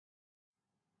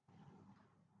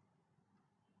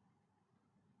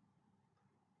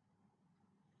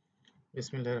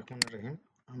বিসমিল্লাহির রহমানির রহিম।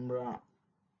 আমরা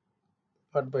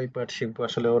পার্ট বাই পার্ট শিখবো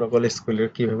আসলে ওরাকল স্কুলের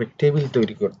কিভাবে টেবিল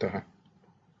তৈরি করতে হয়।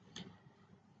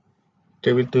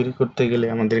 টেবিল তৈরি করতে গেলে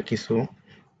আমাদের কিছু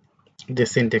যে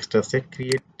সিনট্যাক্সটা আছে,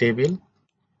 ক্রিয়েট টেবিল,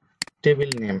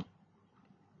 টেবিল নেম,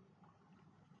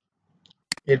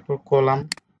 এরপর কলাম,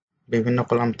 বিভিন্ন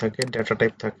কলাম থাকে, ডেটা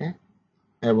টাইপ থাকে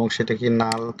এবং সেটা কি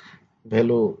নাল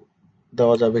ভ্যালু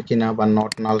দেওয়া যাবে কিনা বা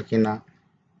নট নাল কিনা,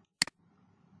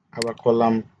 আবার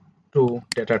কলাম টু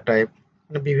ডেটা টাইপ,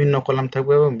 মানে বিভিন্ন কলাম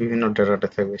থাকবে এবং বিভিন্ন ডেটা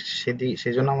টাইপ থাকবে।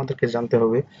 সেই জন্য আমাদেরকে জানতে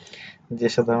হবে যে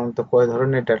সাধারণত কয়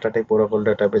ধরনের ডাটা টাইপ ওরাকল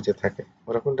ডাটাবেজে থাকে।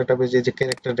 ওরাকল ডাটাবেজে যে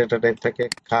ক্যারেক্টার ডাটা টাইপ থাকে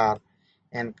কার,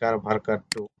 এনকার, ভার্কার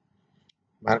টু।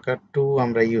 ভার্কার টু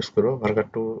আমরা ইউজ করবো, ভার্কার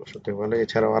টু সত্যি ভালো।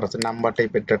 এছাড়াও আর আছে নাম্বার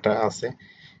টাইপের ডাটা আছে,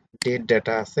 ডেট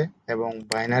ডাটা আছে, এবং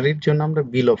বাইনারির জন্য আমরা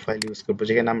বিল অফ ফাইল ইউজ করবো,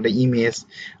 যেখানে আমরা ইমেজ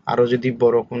আরো যদি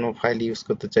বড় কোনো ফাইল ইউজ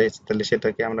করতে চাই তাহলে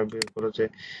সেটাকে আমরা বের করবো যে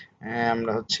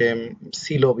আমরা হচ্ছে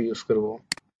সিলব ইউজ করবো,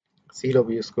 সিলব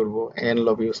ইউজ করবো, এন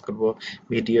লব ইউজ করবো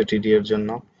ভিডিও টিডিওর জন্য।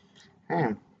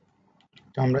 হ্যাঁ,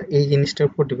 তো আমরা এই জিনিসটার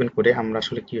উপর ডিপেন্ড করে আমরা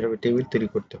আসলে কিভাবে টেবিল তৈরি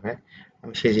করতে হয়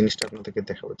আমি সেই জিনিসটা আপনাদেরকে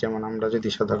দেখাবো। যেমন আমরা যদি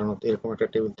সাধারণত এরকম একটা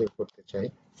টেবিল তৈরি করতে চাই,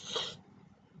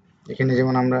 এখানে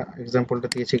যেমন আমরা এক্সাম্পলটা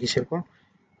দিয়েছি কিসের উপর,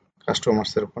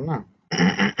 কাস্টমার্স এর উপর না,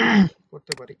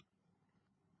 করতে পারি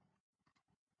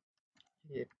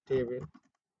টেবিল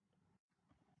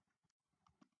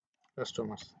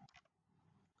কাস্টমার্স,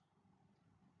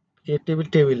 এই টেবিল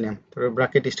টেবিল নেম, তারপরে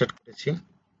ব্র্যাকেট স্টার্ট করেছি।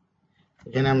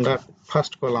 এখানে আমরা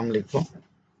ফার্স্ট কলাম লিখবো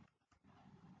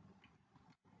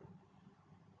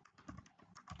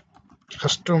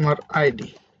কাস্টমার আইডি।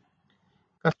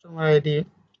 কাস্টমার আইডি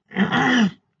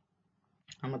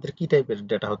আমাদের কি টাইপের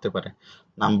ডেটা হতে পারে,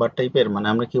 নাম্বার টাইপের, মানে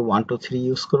আমরা কি 1 2 3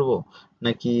 ইউজ করব,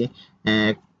 নাকি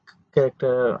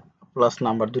ক্যারেক্টার প্লাস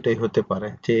নাম্বার দুটাই হতে পারে,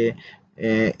 যে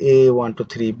A 1 2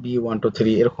 3 B 1 2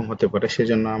 3 এরকম হতে পারে।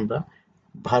 সেজন্য আমরা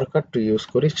ভার্কার টু ইউজ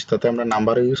করি, তাতে আমরা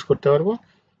নাম্বারও ইউজ করতে পারবো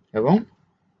এবং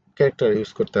ক্যারেক্টার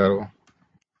ইউজ করতে পারবো।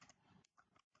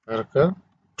 ভার্কার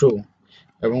টু,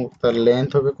 এবং তার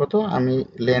লেন্থ হবে কত, আমি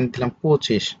লেন্থ দিলাম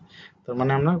 25। তার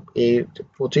মানে আমরা এই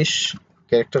 25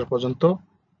 ক্যারেক্টার পর্যন্ত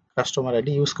কাস্টমার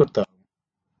আইডি ইউজ করতে হবে।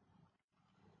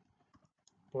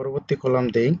 পরবর্তী কলাম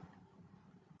দেই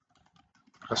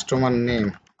কাস্টমার নেম।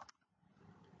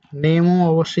 নেমও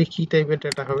অবশ্যই কি টাইপের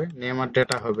ডেটা হবে, নেম আর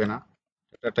ডেটা হবে না,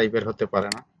 ডেটা টাইপের হতে পারে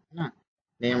না, না।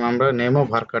 নেম আমরা নেমও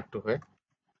ভার্কার টু হয়,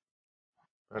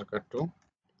 ভার্কার টু।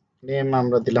 নেম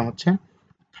আমরা দিলাম হচ্ছে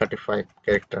 35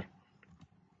 ক্যারেক্টার।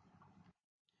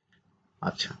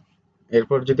 আচ্ছা,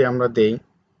 এরপর যদি আমরা দেই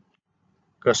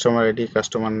customer ID,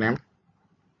 customer name,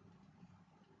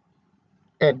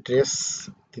 address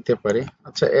দিতে পারি।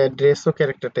 আচ্ছা, অ্যাড্রেসও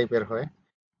ক্যারেক্টার টাইপের হয়,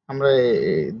 আমরা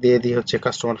দিয়ে দিই হচ্ছে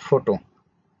customer photo,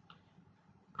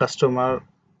 customer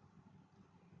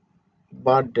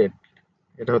birth date,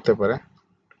 এটা হতে পারে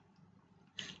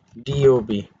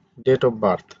ডিওবি, ডেট অফ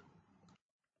বার্থ।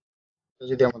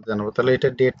 যদি আমরা জানাবো তাহলে এটা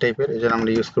ডেট টাইপের, এই জন্য আমরা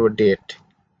ইউজ করবো ডেট।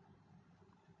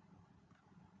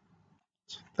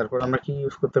 তারপর আমরা কি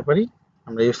ইউজ করতে পারি,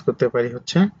 আমরা ইউজ করতে পারি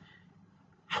হচ্ছে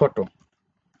ফটো।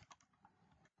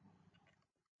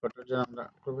 ফটোর জন্য আমরা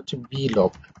করবো হচ্ছে বিল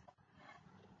অফ।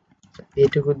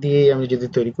 এইটুকু দিয়েই আমি যদি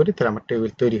তৈরি করি তাহলে আমার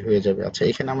টেবিল তৈরি হয়ে যাবে। আচ্ছা,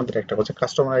 এখানে আমাদের একটা কথা,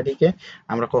 কাস্টমার আইডি কে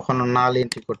আমরা কখনো নাল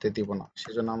এন্ট্রি করতে দিব না,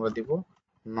 সেজন্য আমরা দিব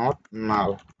নট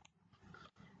নাল।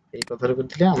 এই কথাটুকু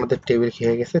দিলে আমাদের টেবিল কি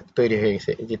হয়ে গেছে, তৈরি হয়ে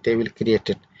গেছে, এই যে টেবিল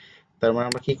ক্রিয়েটেড। তার মানে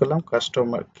আমরা কি করলাম,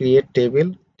 customer create table,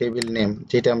 table name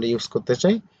যেটা আমরা ইউজ করতে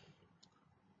চাই।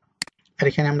 আর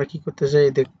এখানে আমরা কি করতে চাই,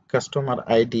 যে কাস্টমার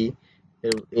আইডি,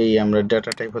 এই আমরা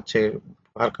ডাটা টাইপ হচ্ছে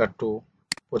ভার্কার টু,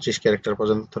 25 ক্যারেক্টার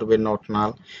পর্যন্ত ধরবে, not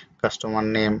null. Customer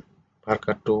name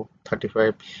varchar two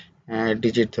 35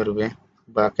 digit ধরবে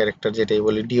বা ক্যারেক্টার যেটাই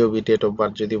বলি, ডিওবি ডেট অফ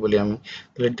বার্থ যদি বলি আমি,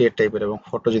 তাহলে ডেট টাইপের, এবং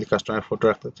ফটো যদি কাস্টমার ফটো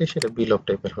রাখতে চাই সেটা বিল অফ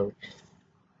টাইপের হবে।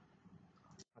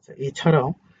 আচ্ছা, এছাড়াও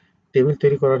টেবিল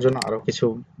তৈরি করার জন্য আরো কিছু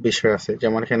বিষয় আছে,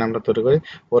 যেমন এখানে আমরা তৈরি করি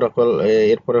ওরাকল,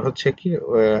 এরপরে হচ্ছে কি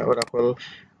Oracle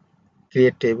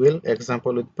create table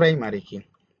example with primary কি।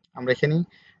 আমরা এখানে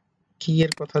কি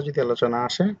এর কথা যদি আলোচনা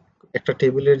আসে, একটা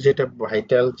টেবিলের যেটা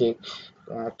ভাইটাল যে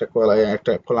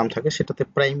একটা কলাম থাকে সেটাতে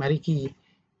প্রাইমারি কি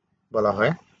বলা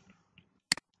হয়,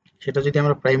 সেটা যদি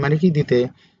আমরা প্রাইমারি কি দিতে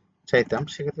চাইতাম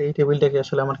সেক্ষেত্রে এই টেবিলটাকে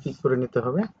আসলে আমার কি করে নিতে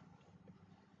হবে,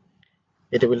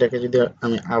 এই টেবিলটাকে যদি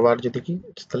আমি আবার যদি কি,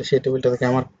 তাহলে সেই টেবিলটা থেকে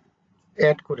আমার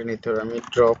অ্যাড করে নিতে হবে। আমি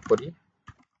ড্রপ করি,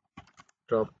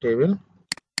 ড্রপ টেবিল।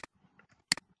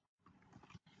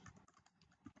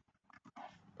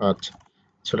 আচ্ছা,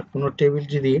 আসলে কোনো টেবিল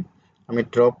যদি আমি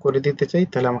ড্রপ করে দিতে চাই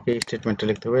তাহলে আমাকে এই স্টেটমেন্টটা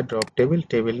লিখতে হবে, ড্রপ টেবিল,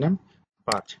 টেবিল নেম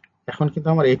 5। এখন কিন্তু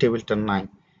আমার এই টেবিলটা নাই,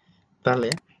 তাহলে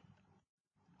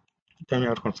এটা আমি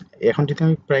আবার করছি। এখন যদি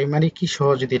আমি প্রাইমারি কি সহ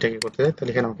যদি এটাকে করতে চাই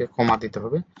তাহলে এখানে আমাকে কমা দিতে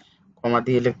হবে, কমা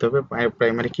দিয়ে লিখতে হবে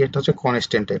প্রাইমারি কি, এটা হচ্ছে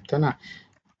কনস্ট্যান্ট টাইপ, তাই না?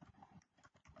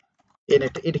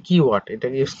 এটা কিওয়ার্ড,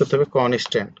 এটাকে ইউজ করতে হবে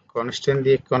কনস্ট্যান্ট, কনস্ট্যান্ট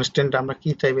দিয়ে কনস্ট্যান্ট আমরা কি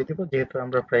টাইপে দিব, যেহেতু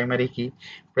আমরা প্রাইমারি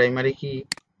কি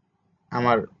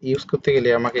আমার ইউজ করতে গেলে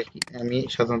আমাকে আমি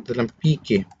সাধারণত দিলাম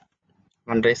পিকে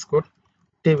আন্ডারস্কোর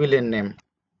টেবিলের নেম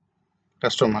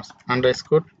কাস্টমার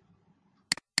আন্ডারস্কোর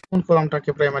কোন কলামটাকে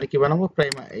প্রাইমারি কি বানাবো,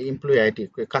 প্রাইমারি এমপ্লয়ি আইডি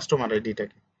কাস্টমার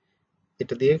আইডিটাকে,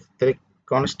 এটা দিয়ে তাহলে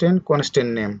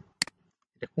কনস্ট্যান্ট নেম,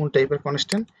 এটা কোন টাইপের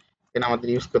কনস্ট্যান্ট, এটা আমাদের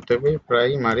ইউজ করতে হবে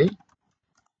প্রাইমারি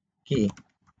কি,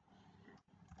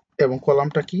 এবং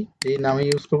কলামটা কি এই নামে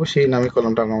ইউজ করবো, সেই নামে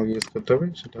কলামটা আমাকে ইউজ করতে হবে,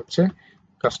 সেটা হচ্ছে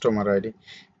কাস্টমার আইডি।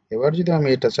 এবার যদি আমি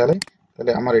এটা চালাই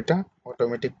তাহলে আমার এটা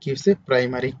অটোমেটিক কি হচ্ছে,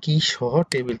 প্রাইমারি কি সহ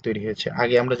টেবিল তৈরি হয়েছে।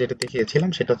 আগে আমরা যেটা দেখিয়েছিলাম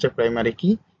সেটা হচ্ছে প্রাইমারি কি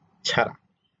ছাড়া।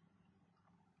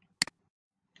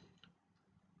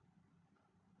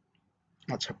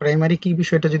 আচ্ছা, প্রাইমারি কি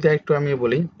বিষয়টা যদি একটু আমি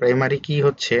বলি, প্রাইমারি কি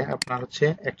হচ্ছে আপনার হচ্ছে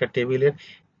একটা টেবিলের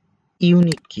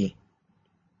ইউনিক কি,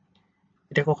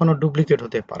 এটা কখনো ডুপ্লিকেট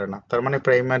হতে পারে না। তার মানে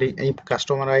প্রাইমারি এই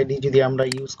কাস্টমার আইডি যদি আমরা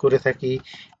ইউজ করে থাকি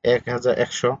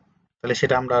 1,100, তাহলে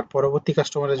সেটা আমরা আর পরবর্তী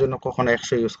কাস্টমারের জন্য কখনো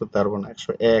 100 ইউজ করতে পারবো না,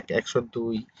 101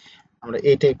 102 আমরা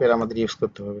এই টাইপের আমাদের ইউজ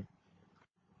করতে হবে।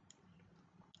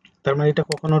 তার মানে এটা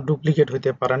কখনো ডুপ্লিকেট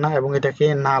হইতে পারে না, এবং এটাকে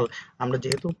নাল, আমরা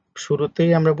যেহেতু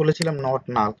শুরুতেই আমরা বলেছিলাম নট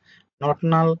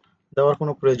নাল দেওয়ার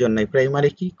কোনো প্রয়োজন নেই। প্রাইমারি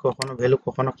কি কখনো ভ্যালু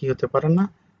কখনো কি হতে পারে না,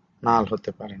 নাল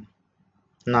হতে পারে না,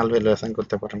 নাল ভ্যালু অ্যাসাইন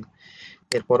করতে পারে না।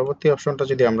 এর পরবর্তী অপশনটা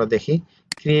যদি আমরা দেখি,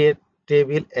 create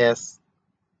table as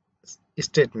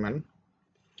statement,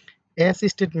 as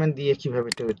statement দিয়ে কিভাবে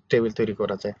টেবিল তৈরি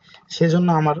করা যায়, সেজন্য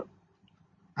আমার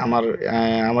আমার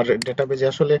আমার ডেটাবেজে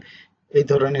আসলে এই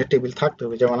ধরনের টেবিল থাকতে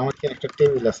হবে। যেমন আমার এখানে একটা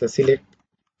টেবিল আছে, সিলেক্ট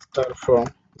স্টার ফ্রম,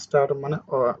 স্টার মানে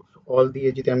অল দিয়ে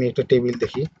যদি আমি একটা টেবিল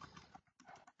দেখি,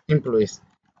 এমপ্লয়িজ,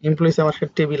 এমপ্লয়িজ আমার একটা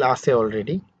টেবিল আছে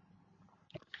অলরেডি,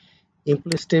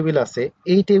 এমপ্লয়িজ টেবিল আছে।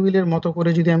 এই টেবিলের মতো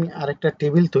করে যদি আমি আরেকটা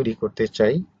টেবিল তৈরি করতে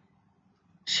চাই,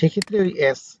 সেক্ষেত্রে ওই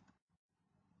এস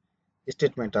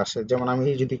স্টেটমেন্ট আসে। যেমন আমি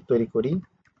যদি তৈরি করি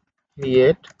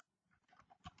ক্রিয়েট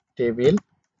টেবিল,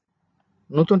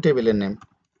 নতুন টেবিলের নেম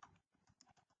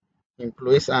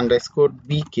এমপ্লয়িজ আন্ডারস্কোর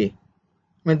বিকে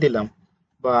আমি দিলাম,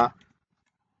 বা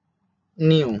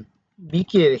নিউ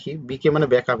বিকে রেখি, বিকে মানে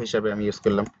ব্যাকআপ হিসাবে আমি ইউজ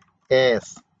করলাম, S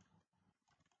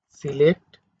select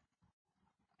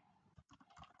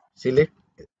select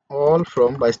all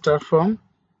from বা স্টার ফ্রম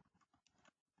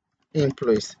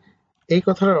এমপ্লয়িজ। এই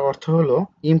কথাটার অর্থ হলো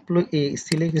employee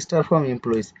select star from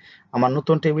employees, আমার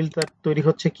নতুন টেবিলটা তৈরি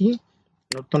হচ্ছে কি,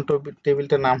 নতুন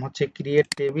টেবিলটার নাম হচ্ছে ক্রিয়েট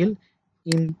টেবিল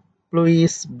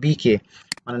এমপ্লয়িজ বিকে,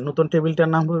 মানে নতুন টেবিলটার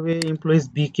নাম হবে এমপ্লয়িজ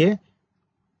বিকে।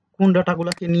 কোন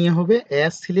ডাটাগুলোকে নিয়ে হবে,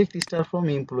 as select star from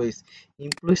employees,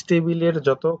 employees টেবিলের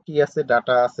যত কি আছে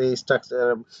ডাটা আছে স্ট্রাকচার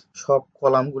সব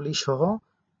কলামগুলি সহ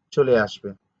চলে আসবে।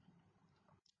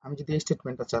 আমি যদি এই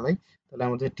স্টেটমেন্টটা চালাই তাহলে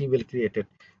আমাদের টেবিল ক্রিয়েটেড।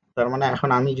 তার মানে এখন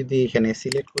আমি যদি এখানে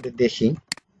সিলেক্ট করে দেখি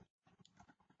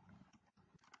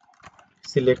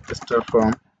সিলেক্ট স্টার ফ্রম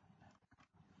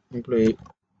এমপ্লয়ি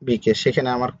বিকে, সেখানে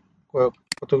আমার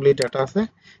কতগুলি ডাটা আছে,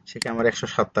 সেখানে আমার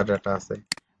 107টা ডাটা আছে।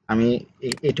 আমি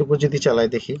এইটুকু যদি চালাই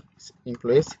দেখি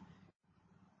এমপ্লয়িজ,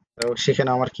 সেখানে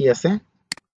আমার কি আছে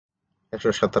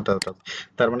 107টা ডাটা।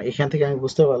 তার মানে এখান থেকে আমি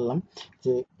বুঝতে পারলাম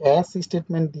যে অ্যাস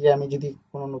স্টেটমেন্ট দিয়ে আমি যদি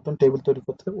কোনো নতুন টেবিল তৈরি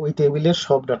করতে, ওই টেবিলের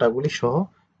সব ডাটাগুলি সহ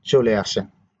চলে আসে।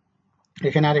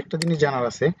 এখানে আরেকটা জিনিস জানার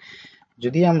আছে,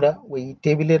 যদি আমরা ওই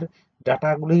টেবিলের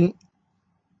ডাটাগুলি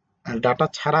ডাটা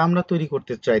ছাড়া আমরা তৈরি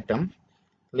করতে চাইতাম,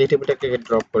 তাহলে এই টেবিলটাকে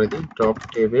ড্রপ করে দিই, ড্রপ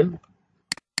টেবিল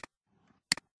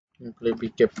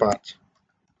বিকে 5।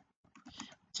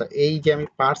 আচ্ছা, এই যে আমি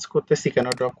পার্স করতেছি কেন,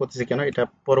 ড্রপ করতেছি কেন, এটা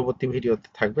পরবর্তী ভিডিওতে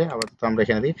থাকবে, আপাতত আমরা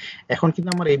এখানে দিই। এখন কিন্তু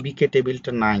আমার এই বিকে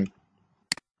টেবিলটা নাই।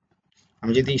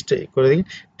 আমি যদি করে দিই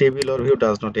table or view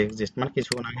does not exist, মানে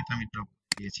কিছুক্ষণ আগে তো আমি ড্রপ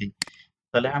দিয়েছি,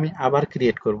 তাহলে আমি আবার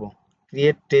ক্রিয়েট করব,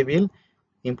 create table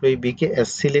employee bike as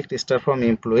select star from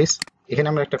employees. এখানে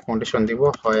আমরা একটা কন্ডিশন দিব,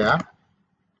 হয়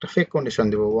একটা ফেক কন্ডিশন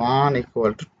দিব, 1 =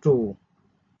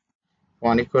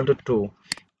 2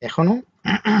 এখনো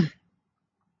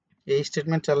এই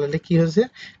স্টেটমেন্ট চালালে কি হয়েছে,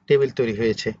 টেবিল তৈরি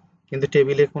হয়েছে, কিন্তু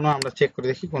টেবিলে কোনো আমরা চেক করে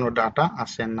দেখি কোনো ডাটা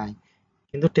আসে নাই,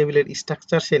 কিন্তু টেবিলের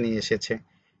স্ট্রাকচার সে নিয়ে এসেছে।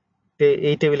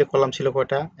 এই টেবিলে কলাম ছিল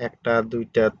কয়টা, 1টা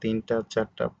 2টা 3টা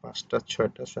 4টা 5টা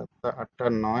 6টা 7টা 8টা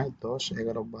 9 10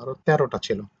 11 12 13টা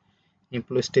ছিল।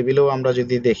 এমপ্লয়িজ টেবিলেও আমরা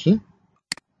যদি দেখি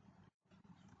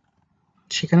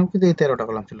সেখানেও কিন্তু এই 13টা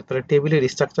কলাম ছিল, তাহলে টেবিলের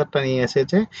স্ট্রাকচারটা নিয়ে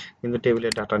এসেছে কিন্তু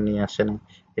টেবিলের ডাটা নিয়ে আসে না।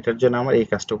 এটার জন্য আমার এই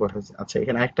কাজটা করা হয়েছে। আচ্ছা,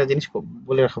 এখানে একটা জিনিস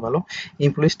বলে রাখা ভালো,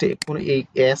 এমপ্লয়িজ কোনো এই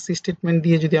অ্যাস স্টেটমেন্ট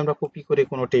দিয়ে যদি আমরা কপি করে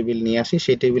কোনো টেবিল নিয়ে আসি,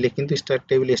 সেই টেবিলে কিন্তু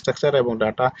টেবিল স্ট্রাকচার এবং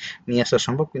ডাটা নিয়ে আসা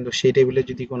সম্ভব, কিন্তু সেই টেবিলে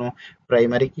যদি কোনো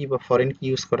প্রাইমারি কি বা ফরেন কি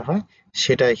ইউজ করা হয়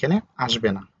সেটা এখানে আসবে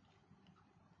না।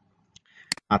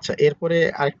 আচ্ছা, এরপরে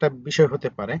আরেকটা বিষয় হতে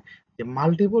পারে যে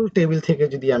মাল্টিপল টেবিল থেকে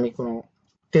যদি আমি কোনো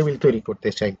টেবিল তৈরি করতে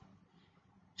চাই,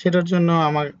 সেটার জন্য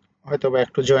আমার হয়তোবা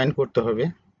একটু জয়েন করতে হবে।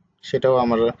 সেটাও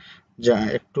আমার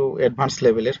একটু অ্যাডভান্স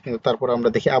লেভেলের, কিন্তু তারপর আমরা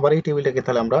দেখি আবার এই টেবিলটাকে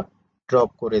তাহলে আমরা ড্রপ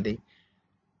করে দিই।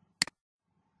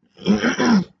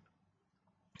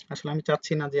 আসলে আমি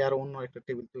চাচ্ছি না যে আরো অন্য একটা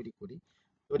টেবিল তৈরি করি,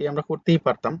 তৈরি আমরা করতেই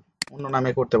পারতাম, অন্য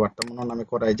নামে করতে পারতাম, অন্য নামে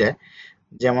করাই যায়।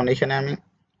 যেমন এখানে আমি,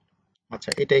 আচ্ছা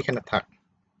এটা এখানে থাক,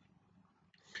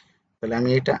 তাহলে আমি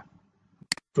এটা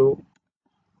একটু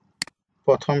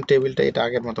প্রথম টেবিলটা এটা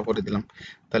আগের মতো করে দিলাম।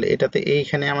 তাহলে এটাতে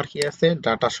এইখানে আমার কি আছে,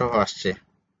 ডাটা সহ আসছে।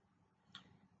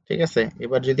 ঠিক আছে,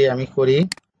 এবার যদি আমি করি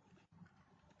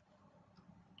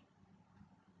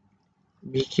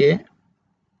বিকে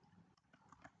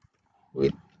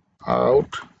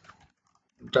উইথআউট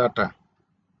ডাটা,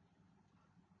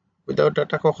 উইদাউট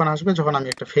ডাটা কখন আসবে, যখন আমি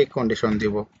একটা ফেক কন্ডিশন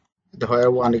দিব, হয়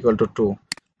 1 = 2।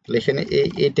 তাহলে এখানে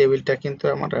এই টেবিলটা কিন্তু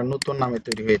আমার নতুন নামে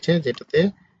তৈরি হয়েছে, যেটাতে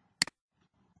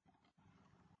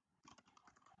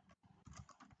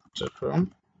ফ্রম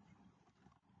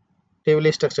টেবিল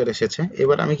স্ট্রাকচার এসেছে।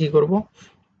 এবার আমি কি করব,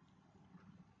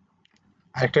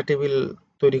 আরেকটা টেবিল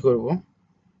তৈরি করব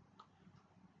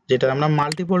যেটা আমরা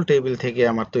মাল্টিপল টেবিল থেকে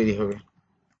আমার তৈরি হবে।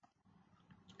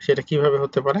 সেটা কিভাবে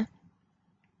হতে পারে,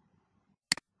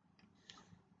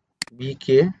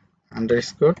 বিকে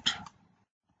আন্ডারস্কোর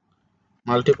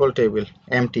মাল্টিপল টেবিল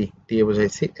এমটি দিয়ে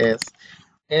বোঝাইছি, এস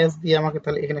এস দিয়ে আমাকে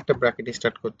তাহলে এখানে একটা ব্র্যাকেট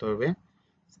স্টার্ট করতে হবে।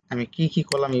 আমি কি কি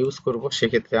কলাম ইউজ করব,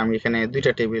 সেক্ষেত্রে আমি এখানে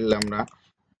দুইটা টেবিল আমরা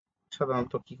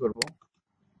সাধারণত কি করব,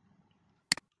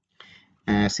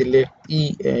 সিলেক্ট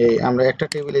আমরা একটা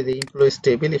টেবিলে যে এমপ্লয়িজ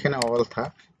টেবিল, এখানে অল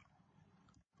থাক,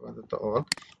 আপাতত অল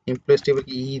এমপ্লয়িজ টেবিল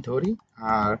ধরি,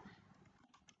 আর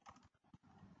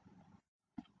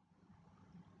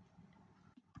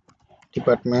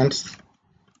ডিপার্টমেন্টস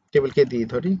টেবিলকে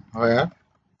ধরি, হয়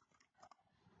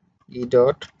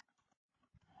dot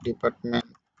department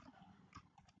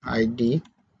ID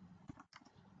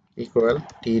equal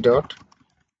dot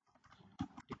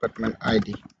department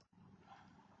ID.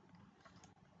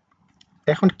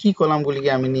 এখন কি কলামগুলিকে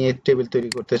আমি নিয়ে টেবিল তৈরি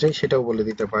করতে চাই সেটাও বলে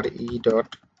দিতে পারি, dot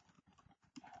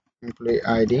employee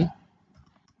ID,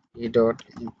 dot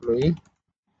employee,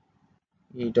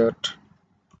 dot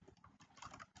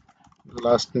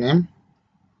last name,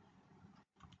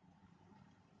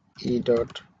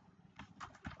 dot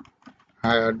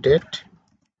higher date,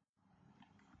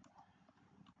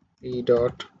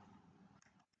 dot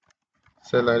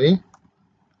salary,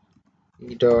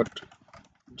 dot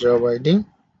job ID,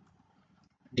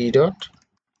 dot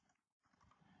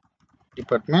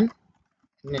department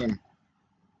name.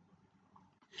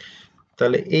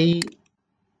 তাহলে এই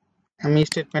আমি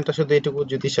স্টেটমেন্টটা শুধু এটুকু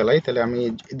যদি চালাই, তাহলে আমি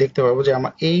দেখতে পাবো যে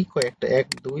আমার এই কয়েকটা 1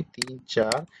 2 3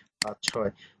 4 5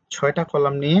 6 6টা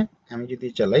কলাম নিয়ে আমি যদি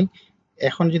চালাই।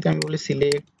 এখন যদি আমি বলি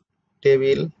select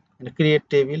table, create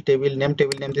table, table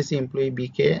name দিছি এমপ্লয়ি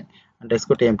বিকে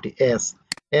আন্ডারস্কোর এমটি এস,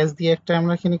 এস দিয়ে একটা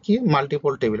আমরা এখানে কি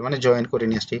মাল্টিপল টেবিল মানে জয়েন করে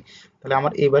নিয়ে আসছি। তাহলে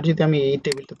আমার এবার যদি আমি এই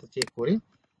টেবিলটাতে চেক করি,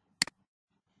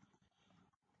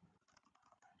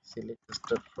 সিলেক্ট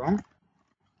স্টার্ট ফ্রম,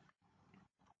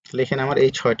 তাহলে এখানে আমার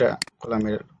এই 6টা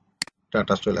কলামের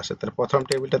ডাটা চলে আসে। তাহলে প্রথম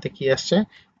টেবিলটাতে কি আসছে,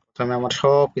 প্রথমে আমার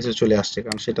সব কিছু চলে আসছে,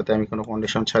 কারণ সেটাতে আমি কোনো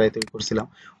কন্ডিশন ছাড়াই তৈরি করছিলাম,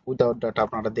 উইদাউট ডাটা।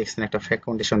 আপনারা দেখছেন একটা ফেক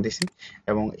কন্ডিশন দিছি,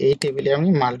 এবং এই টেবিলে আমি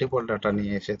মাল্টিপল ডাটা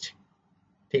নিয়ে এসেছি।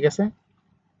 ঠিক আছে,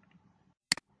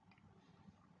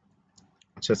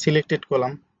 আচ্ছা সিলেক্টেড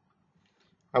কলাম।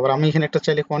 আবার আমি এখানে একটা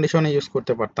চাইলে কন্ডিশনে ইউজ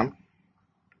করতে পারতাম,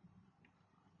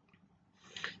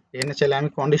 এখানে চাইলে আমি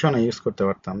কন্ডিশনে ইউজ করতে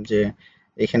পারতাম যে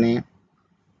এখানে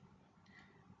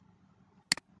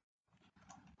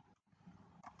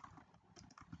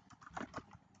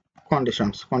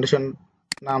কন্ডিশন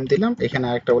নাম দিলাম, এখানে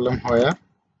আরেকটা বললাম হোয়ার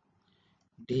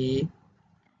D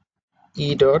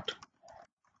dot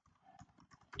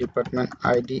department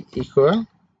ID equal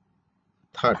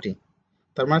 30।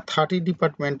 তার মানে 30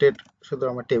 ডিপার্টমেন্টের শুধু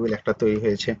আমার টেবিল একটা তৈরি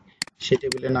হয়েছে। সেই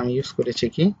টেবিলের নাম ইউজ করেছি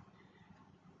কি,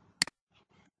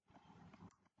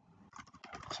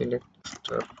 সিলেক্ট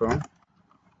স্টার ফ্রম।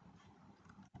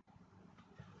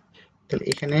 তাহলে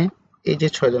এখানে এই যে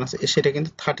 6 জন আছে সেটা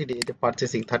কিন্তু 30 ডি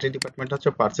পারচেসিং, 30 ডিপার্টমেন্ট হচ্ছে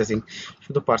পারচেসিং,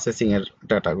 শুধু পারচেসিং এর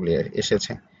ডাটাগুলি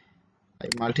এসেছে।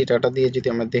 মাল্টি ডাটা দিয়ে যদি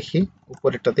আমরা দেখি,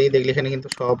 উপরেরটাতেই দেখলে এখানে কিন্তু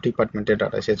সব ডিপার্টমেন্টের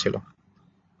ডাটা এসেছিল।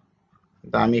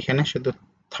 কিন্তু আমি এখানে শুধু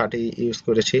 30 ইউজ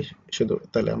করেছি শুধু।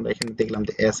 তাহলে আমরা এখানে দেখলাম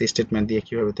যে এস স্টেটমেন্ট দিয়ে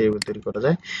কিভাবে টেবিল তৈরি করা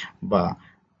যায়, বা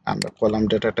আমরা কলাম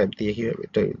ডেটা টাইপ দিয়ে কিভাবে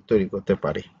টেবিল তৈরি করতে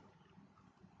পারি।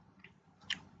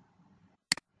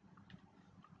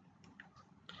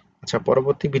 আচ্ছা,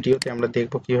 পরবর্তী ভিডিওতে আমরা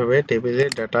দেখব কিভাবে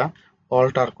টেবিলের ডাটা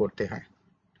অল্টার করতে হয়।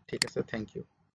 ঠিক আছে, থ্যাংক ইউ।